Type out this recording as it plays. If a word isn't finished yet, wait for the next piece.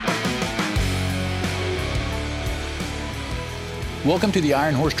Welcome to the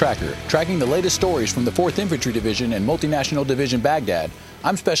Ironhorse Tracker, tracking the latest stories from the 4th Infantry Division and Multi-National Division Baghdad.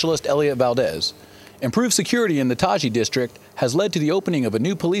 I'm Specialist Elliot Valdez. Improved security in the Taji district has led to the opening of a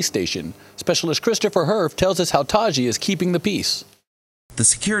new police station. Specialist Christopher Herff tells us how Taji is keeping the peace. The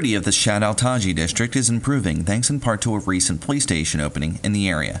security of the Shad al-Taji district is improving thanks in part to a recent police station opening in the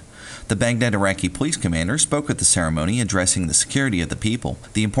area. The Baghdad Iraqi police commander spoke at the ceremony addressing the security of the people,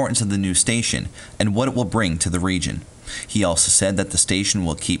 the importance of the new station, and what it will bring to the region. He also said that the station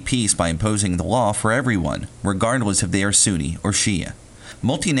will keep peace by imposing the law for everyone, regardless if they are Sunni or Shia.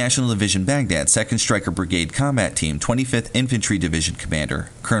 Multi-National Division Baghdad 2nd Stryker Brigade Combat Team 25th Infantry Division Commander,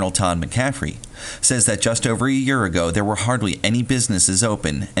 Colonel Todd McCaffrey, says that just over a year ago there were hardly any businesses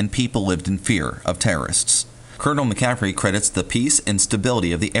open and people lived in fear of terrorists. Colonel McCaffrey credits the peace and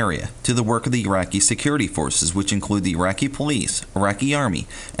stability of the area to the work of the Iraqi security forces, which include the Iraqi police, Iraqi army,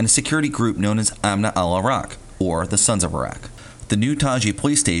 and a security group known as Amna al-Iraq, or the Sons of Iraq. The new Taji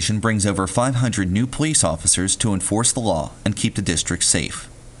police station brings over 500 new police officers to enforce the law and keep the district safe.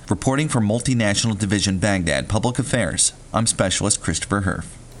 Reporting from Multi-National Division Baghdad Public Affairs, I'm Specialist Christopher Herff.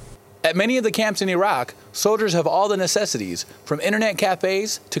 At many of the camps in Iraq, soldiers have all the necessities, from internet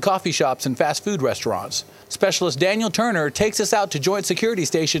cafes to coffee shops and fast food restaurants. Specialist Daniel Turner takes us out to Joint Security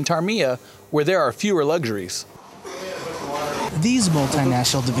Station Tarmiya, where there are fewer luxuries. These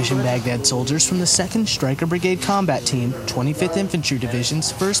Multi-National Division Baghdad soldiers from the 2nd Stryker Brigade Combat Team, 25th Infantry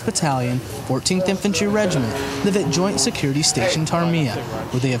Division's 1st Battalion, 14th Infantry Regiment, live at Joint Security Station Tarmiya,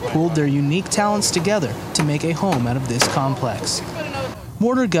 where they have pooled their unique talents together to make a home out of this complex.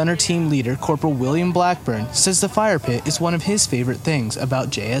 Mortar Gunner Team Leader Corporal William Blackburn says the fire pit is one of his favorite things about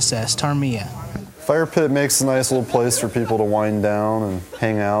JSS Tarmiya. Fire pit makes a nice little place for people to wind down and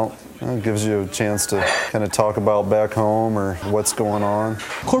hang out. It gives you a chance to kind of talk about back home or what's going on.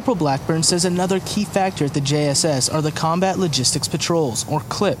 Corporal Blackburn says another key factor at the JSS are the Combat Logistics Patrols, or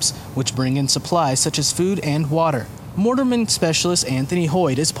CLIPs, which bring in supplies such as food and water. Mortarman Specialist Anthony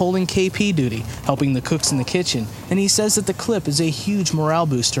Hoyt is pulling KP duty, helping the cooks in the kitchen, and he says that the CLIP is a huge morale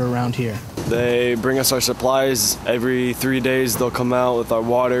booster around here. They bring us our supplies. Every 3 days they'll come out with our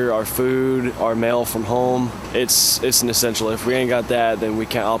water, our food, our mail from home. It's an essential. If we ain't got that, then we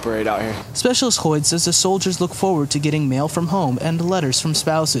can't operate out here. Specialist Hoyt says the soldiers look forward to getting mail from home and letters from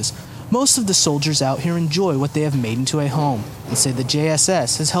spouses. Most of the soldiers out here enjoy what they have made into a home and say the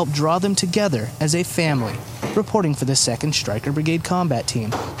JSS has helped draw them together as a family. Reporting for the 2nd Stryker Brigade Combat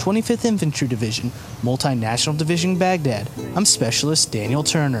Team, 25th Infantry Division, Multi-National Division Baghdad, I'm Specialist Daniel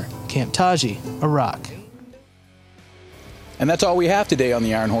Turner, Camp Taji, Iraq. And that's all we have today on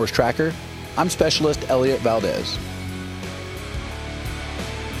the Ironhorse Tracker. I'm Specialist Elliot Valdez.